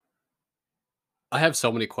I have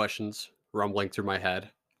so many questions rumbling through my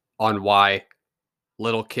head on why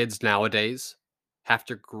little kids nowadays have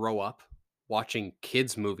to grow up watching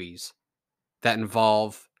kids movies that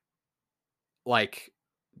involve like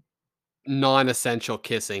non-essential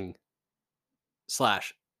kissing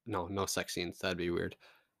slash no sex scenes. That'd be weird.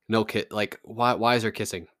 No kid like why is there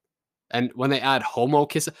kissing? And when they add homo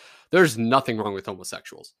kiss, there's nothing wrong with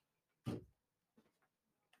homosexuals.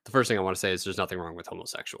 The first thing I want to say is there's nothing wrong with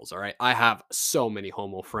homosexuals. All right. I have so many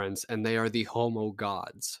homo friends and they are the homo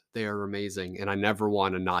gods. They are amazing. And I never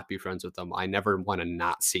want to not be friends with them. I never want to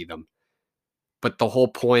not see them. But the whole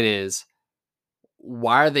point is,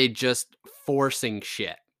 why are they just forcing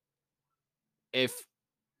shit? If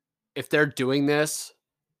if they're doing this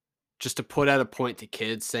just to put out a point to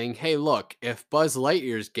kids saying, hey, look, if Buzz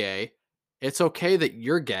Lightyear's gay, it's okay that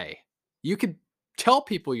you're gay. You could tell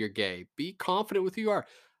people you're gay. Be confident with who you are.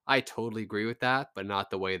 I totally agree with that, but not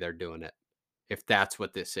the way they're doing it. If that's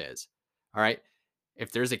what this is. All right.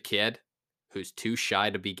 If there's a kid who's too shy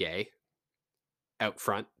to be gay out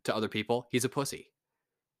front to other people, he's a pussy.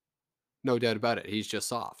 No doubt about it. He's just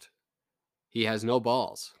soft. He has no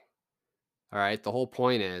balls. All right. The whole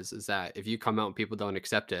point is that if you come out and people don't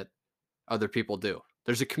accept it, other people do.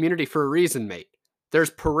 There's a community for a reason, mate. There's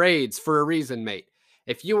parades for a reason, mate.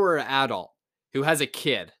 If you were an adult who has a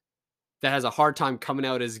kid that has a hard time coming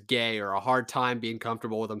out as gay or a hard time being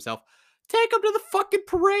comfortable with himself, take him to the fucking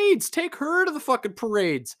parades. Take her to the fucking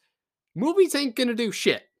parades. Movies ain't gonna do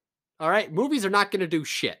shit. All right? Movies are not gonna do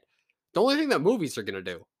shit. The only thing that movies are gonna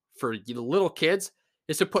do for you little kids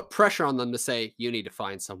is to put pressure on them to say, you need to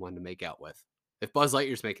find someone to make out with. If Buzz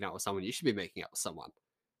Lightyear's making out with someone, you should be making out with someone.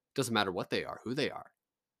 Doesn't matter what they are, who they are.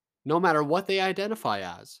 No matter what they identify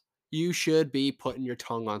as, you should be putting your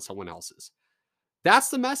tongue on someone else's. That's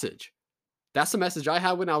the message. That's the message I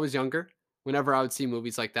had when I was younger. Whenever I would see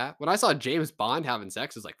movies like that, when I saw James Bond having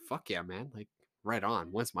sex, I was like, fuck yeah, man. Like, right on.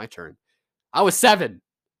 When's my turn? I was 7.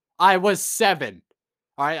 I was 7.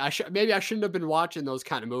 All right. Maybe I shouldn't have been watching those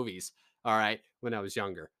kind of movies. All right. When I was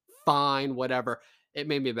younger. Fine, whatever. It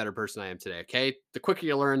made me a better person I am today. Okay. The quicker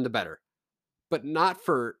you learn, the better. But not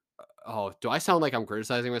for, oh, do I sound like I'm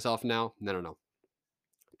criticizing myself now? No, no, no.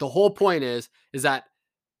 The whole point is that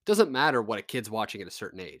it doesn't matter what a kid's watching at a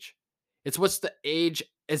certain age. It's what's the age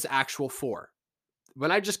is actual for.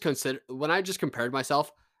 When I just compared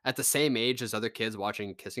myself at the same age as other kids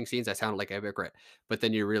watching kissing scenes, I sounded like a hypocrite. But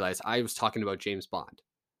then you realize I was talking about James Bond,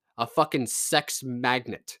 a fucking sex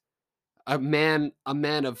magnet, a man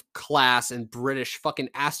of class and British fucking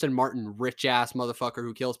Aston Martin rich ass motherfucker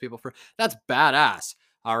who kills people for that's badass.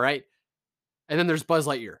 All right. And then there's Buzz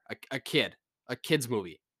Lightyear, a kid's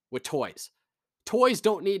movie with toys. Toys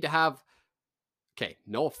don't need to have, okay,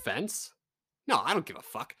 no offense. No, I don't give a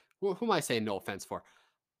fuck. Who am I saying no offense for?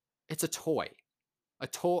 It's a toy. A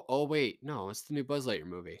toy. Oh, wait. No, it's the new Buzz Lightyear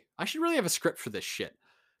movie. I should really have a script for this shit.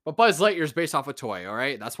 But Buzz Lightyear is based off a toy, all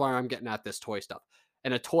right? That's why I'm getting at this toy stuff.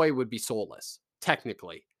 And a toy would be soulless,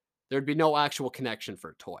 technically. There'd be no actual connection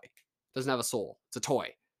for a toy. It doesn't have a soul. It's a toy.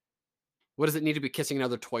 What does it need to be kissing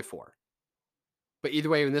another toy for? But either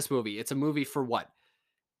way, in this movie, it's a movie for what?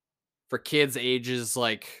 For kids ages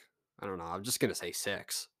like, I don't know, I'm just going to say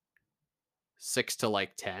 6. 6 to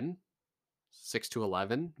like 10, 6 to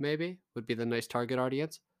 11, maybe would be the nice target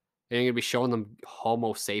audience. And you're going to be showing them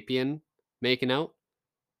Homo sapien making out.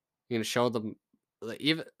 You're going to show them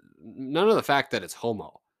even none of the fact that it's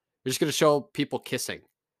homo. You're just going to show people kissing.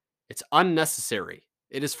 It's unnecessary.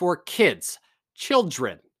 It is for kids,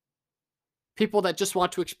 children, people that just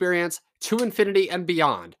want to experience to infinity and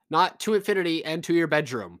beyond, not to infinity and to your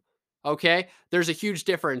bedroom. Okay? There's a huge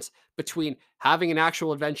difference between having an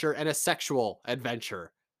actual adventure and a sexual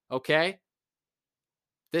adventure. Okay?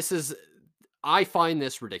 This is, I find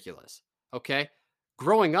this ridiculous. Okay?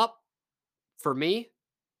 Growing up, for me,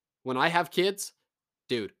 when I have kids,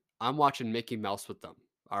 dude, I'm watching Mickey Mouse with them.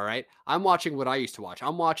 All right. I'm watching what I used to watch.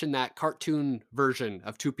 I'm watching that cartoon version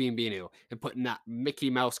of Tupi and Binu and putting that Mickey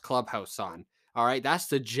Mouse Clubhouse on. All right. That's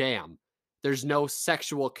the jam. There's no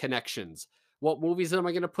sexual connections. What movies am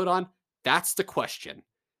I going to put on? That's the question.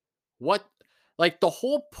 What, like, the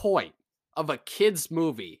whole point of a kid's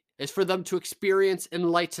movie is for them to experience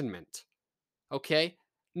enlightenment. Okay.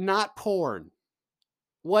 Not porn.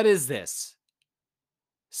 What is this?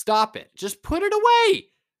 Stop it. Just put it away.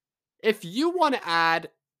 If you want to add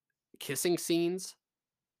kissing scenes,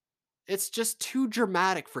 it's just too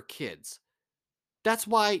dramatic for kids. That's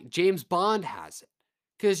why James Bond has it.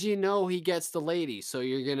 Because you know he gets the lady, so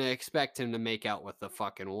you're going to expect him to make out with the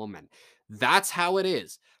fucking woman. That's how it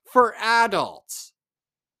is. For adults.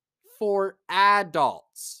 For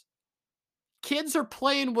adults. Kids are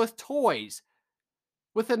playing with toys.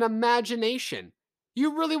 with an imagination.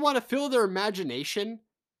 You really want to fill their imagination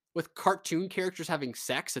with cartoon characters having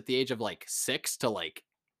sex at the age of like 6 to like,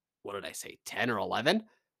 what did I say, 10 or 11?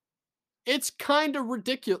 It's kind of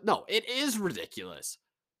ridiculous. No, it is ridiculous.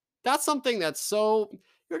 That's something that's so,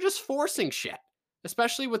 you're just forcing shit,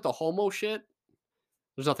 especially with the homo shit.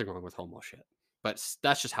 There's nothing wrong with homo shit, but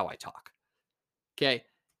that's just how I talk. Okay.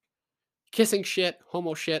 Kissing shit,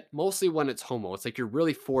 homo shit, mostly when it's homo. It's like you're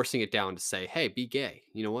really forcing it down to say, hey, be gay.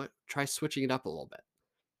 You know what? Try switching it up a little bit.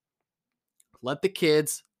 Let the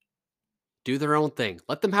kids do their own thing.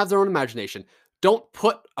 Let them have their own imagination. Don't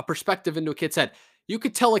put a perspective into a kid's head. You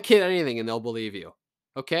could tell a kid anything and they'll believe you.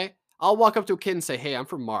 Okay? I'll walk up to a kid and say, hey, I'm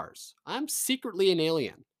from Mars. I'm secretly an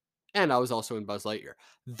alien. And I was also in Buzz Lightyear.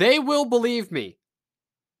 They will believe me.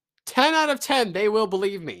 10 out of 10, they will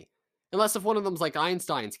believe me. Unless if one of them's like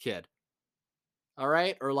Einstein's kid. All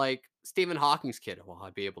right? Or like Stephen Hawking's kid. Well,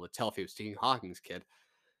 I'd be able to tell if he was Stephen Hawking's kid.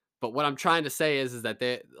 But what I'm trying to say is that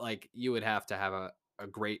they like you would have to have a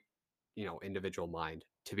great, individual mind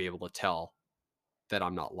to be able to tell that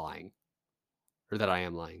I'm not lying or that I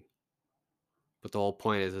am lying. But the whole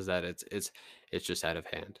point is that it's just out of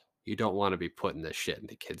hand. You don't want to be putting this shit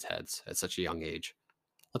into kids' heads at such a young age.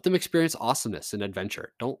 Let them experience awesomeness and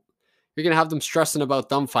adventure. Don't You're gonna have them stressing about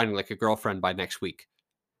them finding like a girlfriend by next week.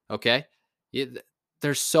 Okay?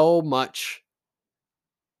 There's so much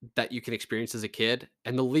that you can experience as a kid,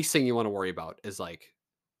 and the least thing you want to worry about is like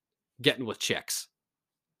getting with chicks.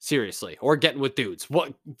 Seriously, or getting with dudes.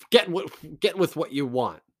 Get with what you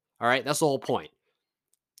want. All right? That's the whole point.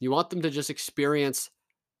 You want them to just experience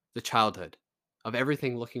the childhood of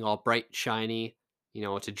everything looking all bright, shiny.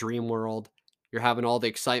 It's a dream world. You're having all the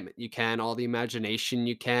excitement you can, all the imagination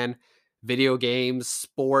you can, video games,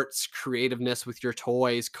 sports, creativeness with your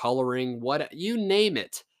toys, coloring, what you name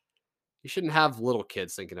it. You shouldn't have little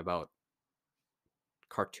kids thinking about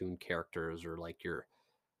cartoon characters or like your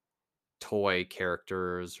toy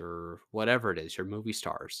characters or whatever it is, your movie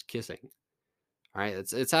stars kissing. All right,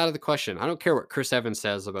 it's out of the question. I don't care what Chris Evans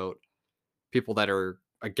says about people that are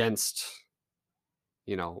against,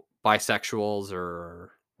 bisexuals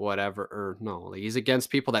or whatever. Or no, like, he's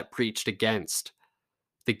against people that preached against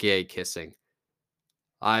the gay kissing.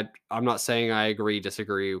 I'm not saying I agree,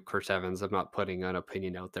 disagree with Chris Evans. I'm not putting an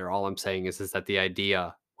opinion out there. All I'm saying is that the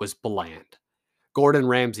idea was bland. Gordon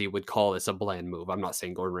Ramsay would call this a bland move. I'm not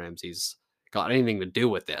saying Gordon Ramsay's got anything to do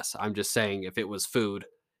with this. I'm just saying if it was food,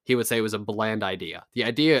 he would say it was a bland idea. The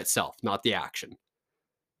idea itself, not the action.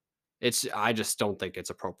 I just don't think it's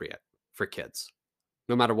appropriate for kids.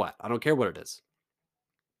 No matter what. I don't care what it is.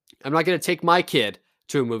 I'm not going to take my kid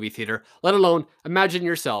to a movie theater, let alone imagine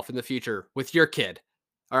yourself in the future with your kid.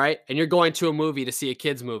 All right? And you're going to a movie to see a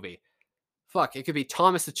kid's movie. Fuck, it could be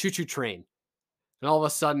Thomas the Choo Choo Train. And all of a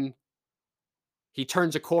sudden, he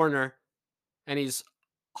turns a corner and he's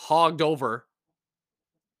hogged over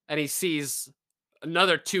and he sees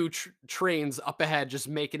another two trains up ahead just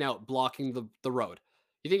making out, blocking the road.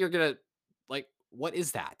 You think you're going to, like, what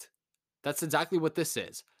is that? That's exactly what this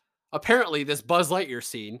is. Apparently, this Buzz Lightyear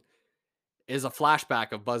scene is a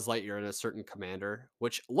flashback of Buzz Lightyear and a certain commander,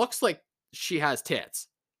 which looks like she has tits.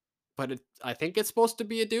 But I think it's supposed to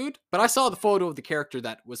be a dude. But I saw the photo of the character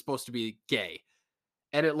that was supposed to be gay.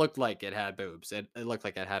 And it looked like it had boobs. It looked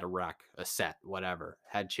like it had a rack, a set, whatever.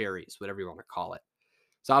 Had cherries, whatever you want to call it.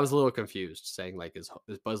 So I was a little confused, saying like, is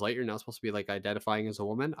Buzz Lightyear now supposed to be like identifying as a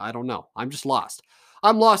woman? I don't know. I'm just lost.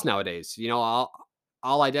 I'm lost nowadays.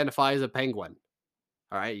 I'll identify as a penguin.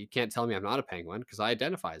 All right, you can't tell me I'm not a penguin because I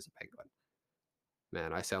identify as a penguin.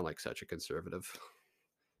 Man, I sound like such a conservative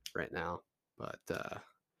right now, but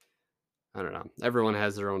I don't know. Everyone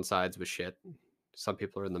has their own sides with shit. Some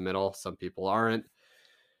people are in the middle, some people aren't.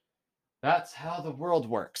 That's how the world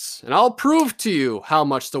works. And I'll prove to you how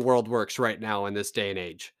much the world works right now in this day and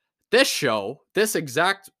age. This show, this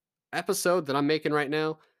exact episode that I'm making right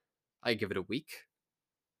now, I give it a week.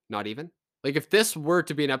 Not even. Like, if this were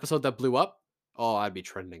to be an episode that blew up, oh, I'd be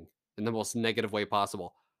trending in the most negative way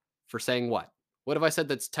possible. For saying what? What have I said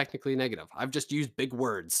that's technically negative? I've just used big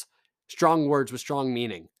words, strong words with strong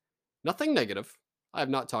meaning. Nothing negative. I have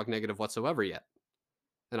not talked negative whatsoever yet.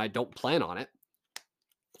 And I don't plan on it.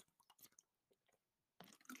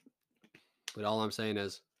 But all I'm saying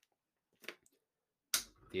is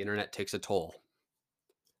the internet takes a toll.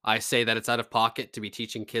 I say that it's out of pocket to be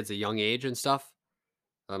teaching kids a young age and stuff.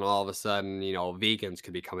 And all of a sudden, vegans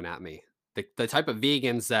could be coming at me. The type of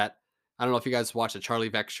vegans that, I don't know if you guys watch the Charlie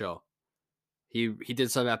Vex show. He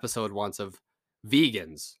did some episode once of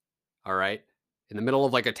vegans, all right, in the middle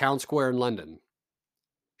of like a town square in London,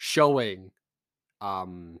 showing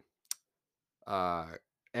animal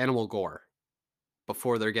gore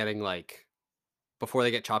before they're getting before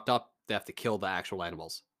they get chopped up, they have to kill the actual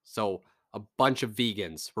animals. So a bunch of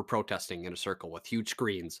vegans were protesting in a circle with huge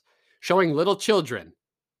screens showing little children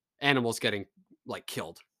animals getting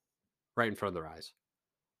killed right in front of their eyes.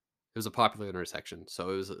 It was a popular intersection,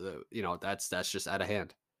 so it was that's just out of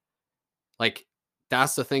hand. Like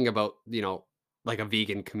that's the thing about a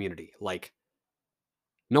vegan community. Like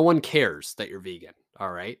no one cares that you're vegan,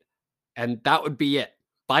 all right? And that would be it.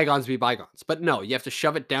 Bygones be bygones. But no, you have to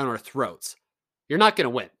shove it down our throats. You're not going to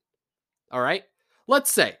win, all right? Let's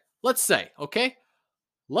say, okay?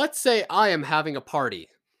 Let's say I am having a party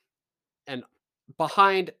and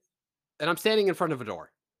behind and I'm standing in front of a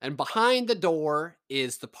door. And behind the door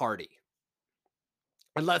is the party.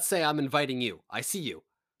 And let's say I'm inviting you. I see you.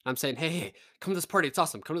 I'm saying, "Hey, come to this party. It's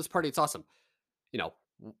awesome. Come to this party. It's awesome."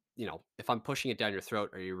 If I'm pushing it down your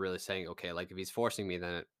throat, are you really saying, okay, like if he's forcing me,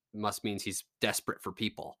 then it must means he's desperate for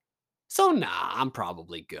people. So nah, I'm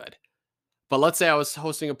probably good. But let's say I was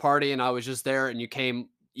hosting a party and I was just there and you came,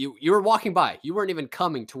 you were walking by. You weren't even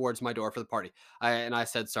coming towards my door for the party. I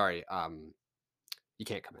said, sorry, you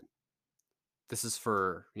can't come in. This is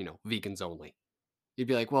for, vegans only. You'd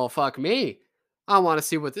be like, well, fuck me. I want to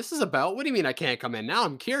see what this is about. What do you mean I can't come in? Now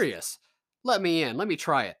I'm curious. Let me in. Let me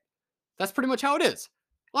try it. That's pretty much how it is.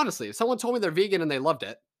 Honestly, if someone told me they're vegan and they loved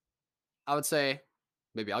it, I would say,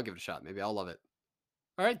 maybe I'll give it a shot. Maybe I'll love it.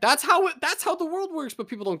 All right. That's how the world works, but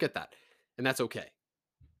people don't get that. And that's okay.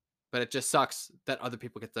 But it just sucks that other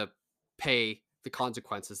people get to pay the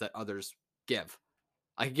consequences that others give.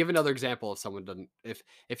 I can give another example if someone doesn't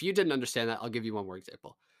if you didn't understand that, I'll give you one more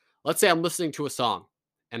example. Let's say I'm listening to a song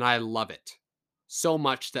and I love it so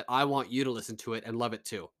much that I want you to listen to it and love it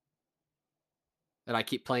too. And I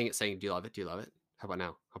keep playing it saying, "Do you love it? Do you love it? How about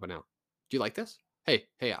now? How about now? Do you like this? Hey,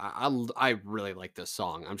 I really like this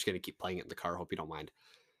song. I'm just gonna keep playing it in the car. Hope you don't mind."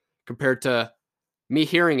 Compared to me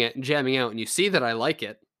hearing it and jamming out, and you see that I like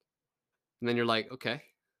it, and then you're like, "Okay,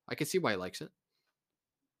 I can see why he likes it.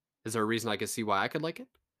 Is there a reason I can see why I could like it?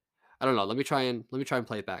 I don't know. Let me try and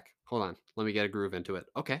play it back. Hold on. Let me get a groove into it.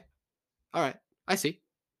 Okay, all right, I see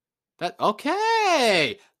that.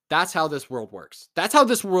 Okay, that's how this world works. That's how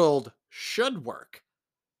this world should work.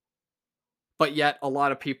 But yet, a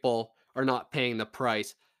lot of people are not paying the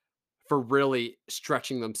price for really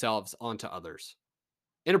stretching themselves onto others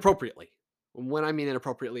inappropriately. When I mean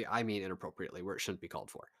inappropriately, I mean inappropriately where it shouldn't be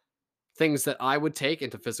called for. Things that I would take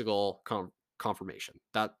into physical confirmation.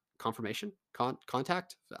 That confirmation?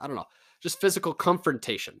 Contact? I don't know. Just physical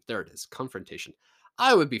confrontation. There it is. Confrontation.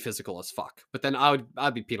 I would be physical as fuck, but then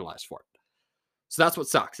I'd be penalized for it. So that's what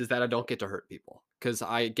sucks is that I don't get to hurt people because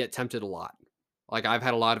I get tempted a lot. Like I've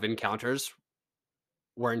had a lot of encounters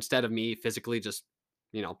where instead of me physically just,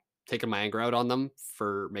 you know, taking my anger out on them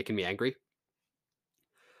for making me angry,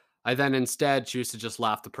 I then instead choose to just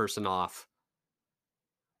laugh the person off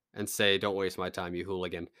and say, "Don't waste my time, you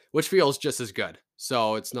hooligan," which feels just as good.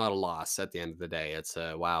 So it's not a loss at the end of the day. It's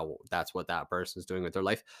a wow, that's what that person's doing with their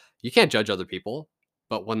life. You can't judge other people,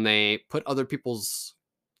 but when they put other people's,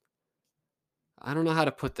 I don't know how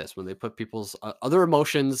to put this, when they put people's other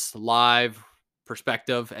emotions, live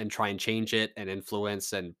perspective, and try and change it and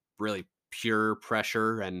influence and really pure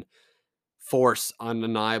pressure and force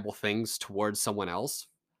undeniable things towards someone else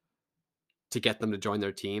to get them to join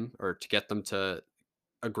their team or to get them to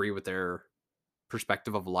agree with their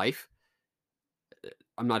perspective of life,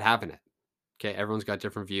 I'm not having it. Okay, everyone's got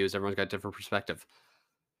different views, everyone's got different perspective.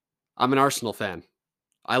 I'm an Arsenal fan.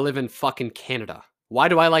 I live in fucking Canada. Why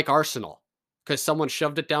do I like Arsenal? Because someone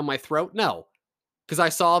shoved it down my throat? No. Because I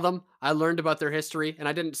saw them, I learned about their history, and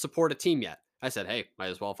I didn't support a team yet. I said, hey, might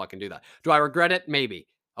as well fucking do that. Do I regret it? Maybe.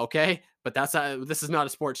 Okay, but this is not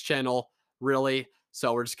a sports channel, really.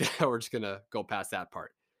 So we're just gonna go past that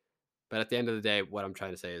part. But at the end of the day, what I'm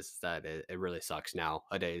trying to say is that it really sucks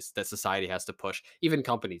nowadays that society has to push, even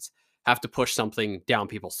companies have to push something down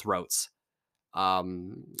people's throats.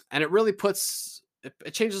 And it really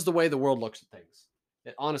it changes the way the world looks at things.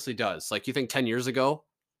 It honestly does. Like you think 10 years ago,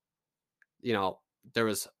 you know, there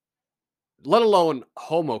was, let alone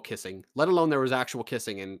homo kissing, let alone there was actual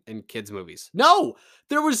kissing in kids' movies. No,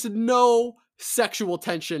 there was no sexual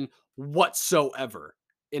tension whatsoever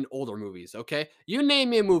in older movies. Okay. You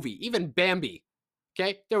name me a movie, even Bambi.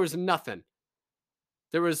 Okay. There was nothing.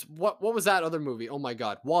 There was what was that other movie? Oh my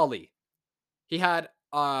God. Wally. He had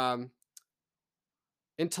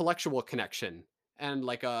intellectual connection and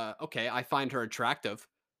okay, I find her attractive.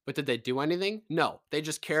 But did they do anything? No. They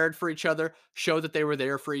just cared for each other, showed that they were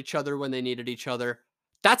there for each other when they needed each other.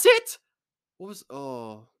 That's it.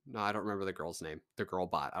 Oh, no, I don't remember the girl's name. The girl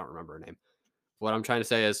bot. I don't remember her name. What I'm trying to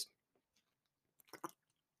say is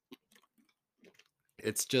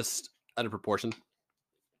It's just out of proportion.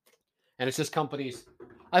 And it's just companies.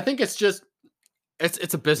 I think it's just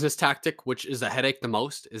it's a business tactic, which is a headache the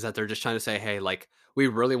most, is that they're just trying to say, "Hey, like, we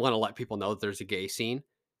really wanna let people know that there's a gay scene,"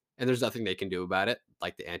 and there's nothing they can do about it,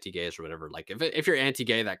 like the anti-gays or whatever. Like, if you're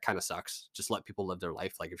anti-gay, that kinda sucks. Just let people live their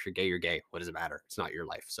life. Like, if you're gay, you're gay. What does it matter? It's not your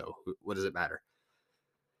life, so what does it matter?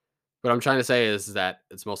 What I'm trying to say is that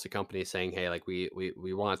it's mostly companies saying, "Hey, like, we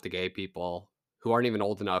want the gay people who aren't even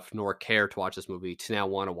old enough nor care to watch this movie to now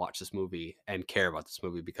wanna watch this movie and care about this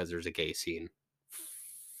movie because there's a gay scene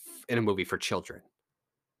in a movie for children."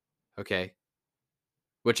 Okay?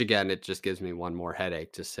 Which again, it just gives me one more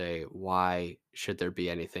headache to say, why should there be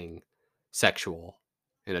anything sexual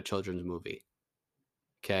in a children's movie?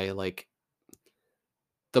 Okay, like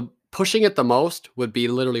the pushing it the most would be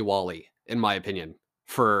literally Wally, in my opinion,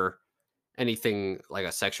 for anything like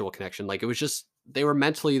a sexual connection. Like it was just they were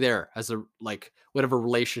mentally there as a like whatever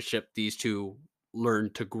relationship these two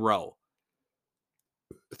learned to grow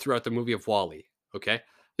throughout the movie of Wally. Okay.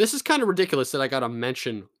 This is kind of ridiculous that I gotta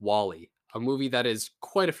mention Wally, a movie that is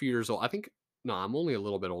quite a few years old. I think no, I'm only a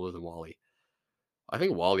little bit older than Wally. I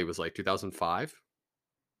think Wally was like 2005.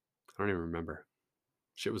 I don't even remember.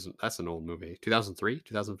 Shit was that's an old movie. 2003,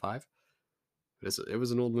 2005. It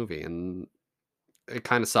was an old movie, and it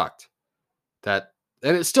kind of sucked. That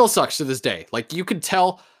and it still sucks to this day. Like you could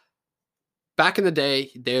tell back in the day,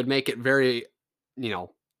 they would make it very, you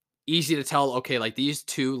know, easy to tell. Okay, like these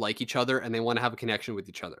two like each other, and they want to have a connection with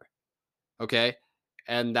each other. Okay,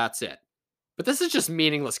 and that's it. But this is just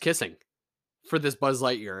meaningless kissing for this Buzz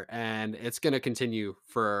Lightyear, and it's going to continue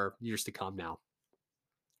for years to come now.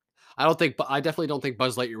 I definitely don't think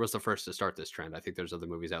Buzz Lightyear was the first to start this trend. I think there's other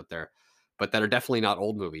movies out there, but that are definitely not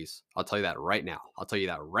old movies. I'll tell you that right now. I'll tell you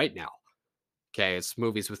that right now. Okay, it's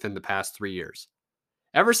movies within the past 3 years.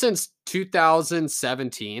 Ever since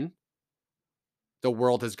 2017, the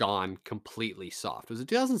world has gone completely soft. Was it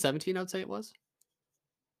 2017? I'd say it was.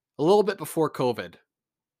 A little bit before COVID.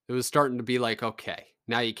 It was starting to be like, okay,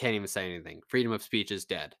 now you can't even say anything. Freedom of speech is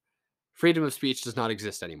dead. Freedom of speech does not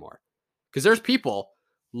exist anymore. Because there's people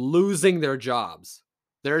losing their jobs.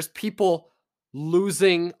 There's people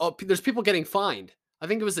there's people getting fined. I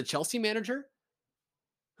think it was the Chelsea manager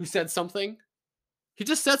who said something. He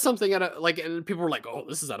just said something at a like, and people were like, "Oh,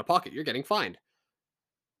 this is out of pocket. You're getting fined."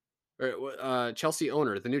 Or Chelsea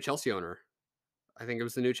owner, the new Chelsea owner. I think it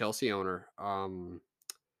was the new Chelsea owner. Don't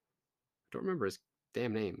remember his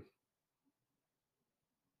damn name.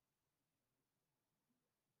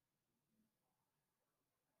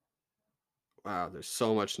 Wow, there's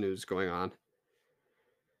so much news going on.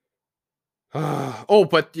 Oh,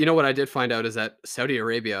 but you know what I did find out is that Saudi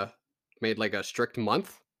Arabia made like a strict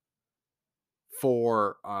month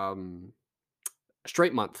for a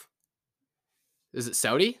straight month. Is it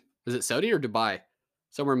Saudi? Is it Saudi or Dubai?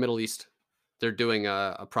 Somewhere in Middle East. They're doing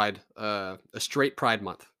a pride a straight pride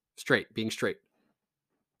month. Straight, being straight.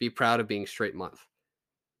 Be proud of being straight month,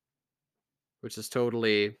 which is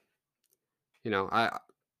totally, you know, I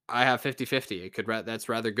have 50-50. It could that's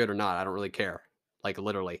rather good or not. I don't really care. Like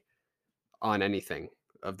literally on anything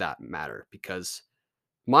of that matter because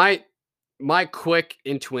my my quick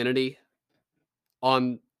intuitivity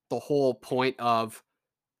on the whole point of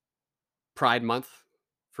Pride Month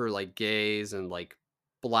for like gays and like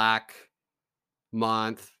Black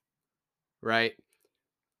Month, right?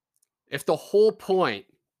 If the whole point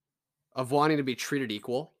of wanting to be treated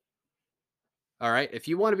equal, all right, if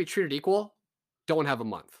you want to be treated equal, don't have a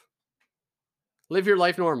month. Live your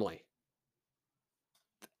life normally.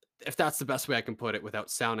 If that's the best way I can put it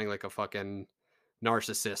without sounding like a fucking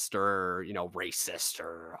narcissist or, you know, racist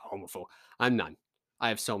or homophobe. I'm none. I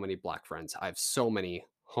have so many Black friends. I have so many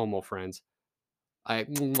homo friends. I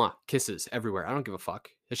mwah, kisses everywhere. I don't give a fuck.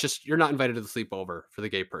 It's just you're not invited to the sleepover for the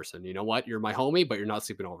gay person. You know what? You're my homie, but you're not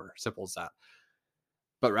sleeping over. Simple as that.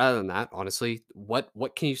 But rather than that, honestly, what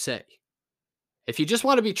can you say? If you just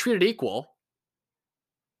want to be treated equal,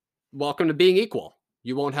 welcome to being equal.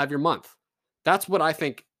 You won't have your month. That's what I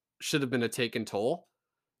think should have been a taken toll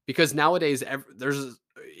because nowadays there's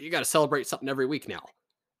you got to celebrate something every week now.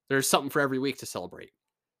 There's something for every week to celebrate.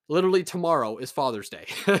 Literally tomorrow is Father's Day.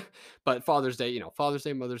 But Father's Day, you know, Father's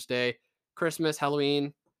Day, Mother's Day, Christmas,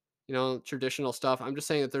 Halloween, you know, traditional stuff. I'm just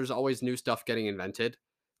saying that there's always new stuff getting invented,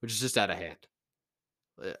 which is just out of hand.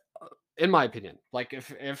 Uh, In my opinion. Like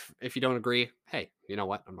if you don't agree, hey, you know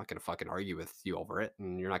what? I'm not going to fucking argue with you over it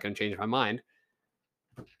and you're not going to change my mind.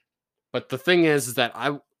 But the thing is that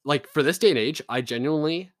I like for this day and age, I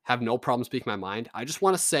genuinely have no problem speaking my mind. I just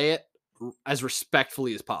want to say it as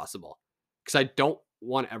respectfully as possible because I don't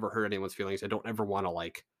want to ever hurt anyone's feelings. I don't ever want to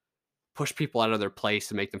like push people out of their place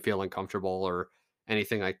and make them feel uncomfortable or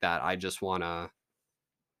anything like that. I just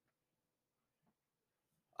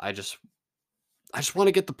I just want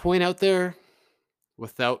to get the point out there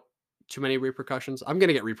without too many repercussions. I'm going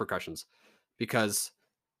to get repercussions because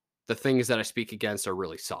the things that I speak against are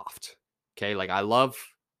really soft. Okay? Like I love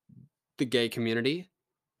the gay community.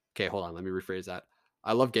 Okay, hold on, let me rephrase that.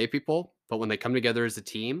 I love gay people, but when they come together as a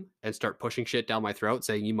team and start pushing shit down my throat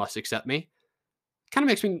saying you must accept me, kind of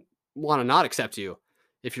makes me want to not accept you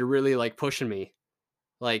if you're really like pushing me.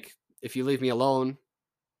 Like if you leave me alone,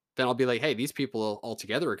 then I'll be like, hey, these people all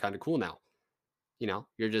together are kind of cool now.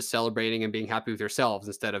 You're just celebrating and being happy with yourselves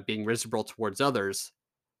instead of being miserable towards others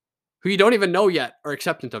who you don't even know yet are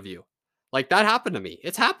acceptant of you. Like that happened to me.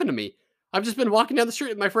 It's happened to me. I've just been walking down the street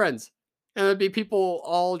with my friends, and there'd be people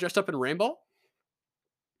all dressed up in rainbow.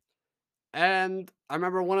 And I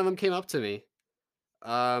remember one of them came up to me.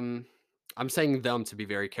 Um, I'm saying them to be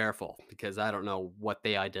very careful because I don't know what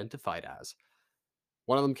they identified as.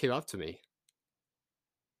 One of them came up to me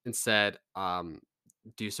and said, do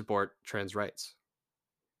you support trans rights?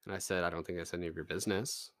 And I said, I don't think that's any of your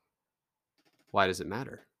business. Why does it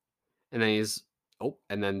matter? And then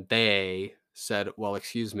and then they said, well,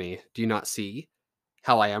 excuse me, do you not see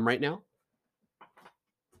how I am right now?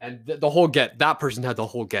 And that person had the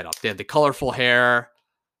whole get up. They had the colorful hair.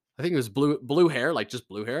 I think it was blue hair, like just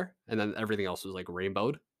blue hair. And then everything else was like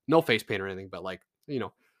rainbowed. No face paint or anything, but like, and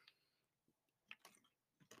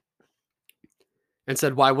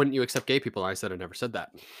said, why wouldn't you accept gay people? And I said, I never said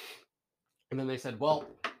that. And then they said, well,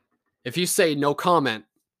 if you say no comment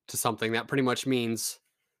to something, that pretty much means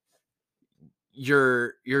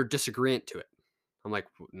you're disagreeant to it. I'm like,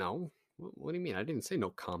 no, what do you mean? I didn't say no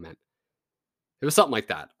comment. It was something like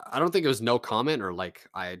that. I don't think it was no comment or like,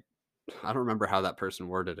 I don't remember how that person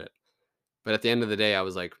worded it. But at the end of the day, I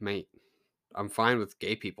was like, mate, I'm fine with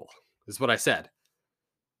gay people. Is what I said.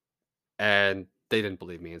 And they didn't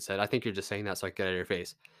believe me and said, I think you're just saying that so I can get out of your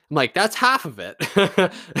face. I'm like, that's half of it.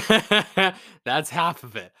 That's half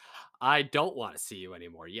of it. I don't want to see you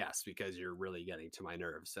anymore. Yes, because you're really getting to my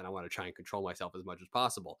nerves and I want to try and control myself as much as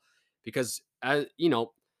possible. Because, I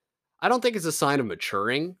don't think it's a sign of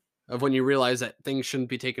maturing of when you realize that things shouldn't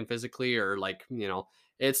be taken physically or like,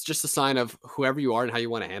 it's just a sign of whoever you are and how you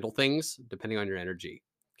want to handle things depending on your energy.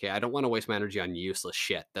 Okay. I don't want to waste my energy on useless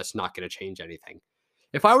shit. That's not going to change anything.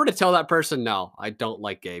 If I were to tell that person, no, I don't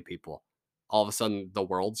like gay people, all of a sudden the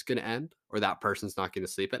world's going to end or that person's not going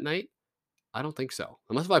to sleep at night. I don't think so.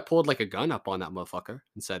 Unless if I pulled like a gun up on that motherfucker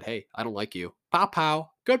and said, hey, I don't like you. Pow,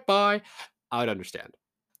 pow, goodbye. I would understand.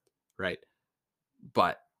 Right.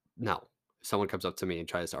 But no, if someone comes up to me and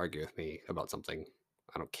tries to argue with me about something,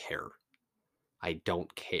 I don't care. I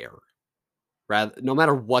don't care. Rather, no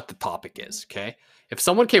matter what the topic is, okay? If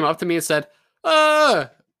someone came up to me and said,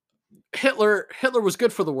 Hitler was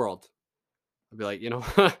good for the world, I'd be like,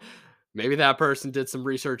 maybe that person did some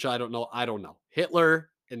research. I don't know. Hitler,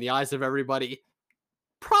 in the eyes of everybody,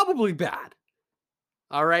 probably bad.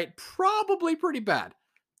 All right, probably pretty bad.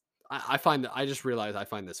 I just realized I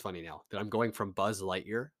find this funny now that I'm going from Buzz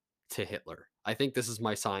Lightyear to Hitler. I think this is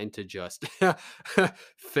my sign to just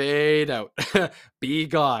fade out, be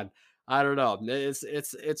gone. I don't know.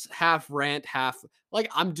 It's half rant, half like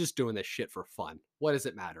I'm just doing this shit for fun. What does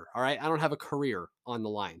it matter? All right, I don't have a career on the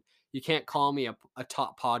line. You can't call me a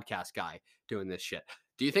top podcast guy doing this shit.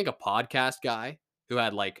 Do you think a podcast guy who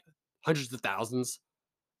had like hundreds of thousands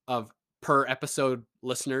of per episode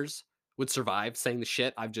listeners would survive saying the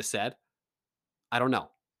shit I've just said? I don't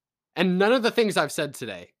know. And none of the things I've said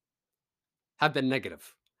today have been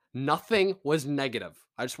negative. Nothing was negative.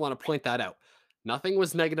 I just want to point that out. Nothing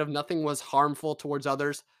was negative. Nothing was harmful towards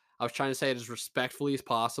others. I was trying to say it as respectfully as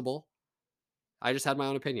possible. I just had my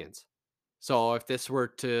own opinions. So if this were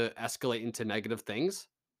to escalate into negative things,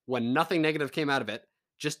 when nothing negative came out of it,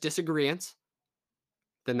 just disagreements,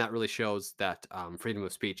 then that really shows that freedom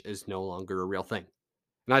of speech is no longer a real thing.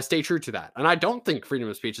 And I stay true to that. And I don't think freedom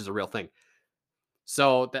of speech is a real thing.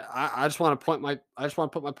 So I just want to put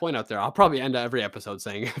my point out there. I'll probably end every episode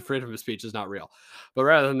saying freedom of speech is not real. But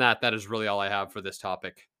rather than that, that is really all I have for this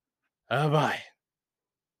topic. Bye.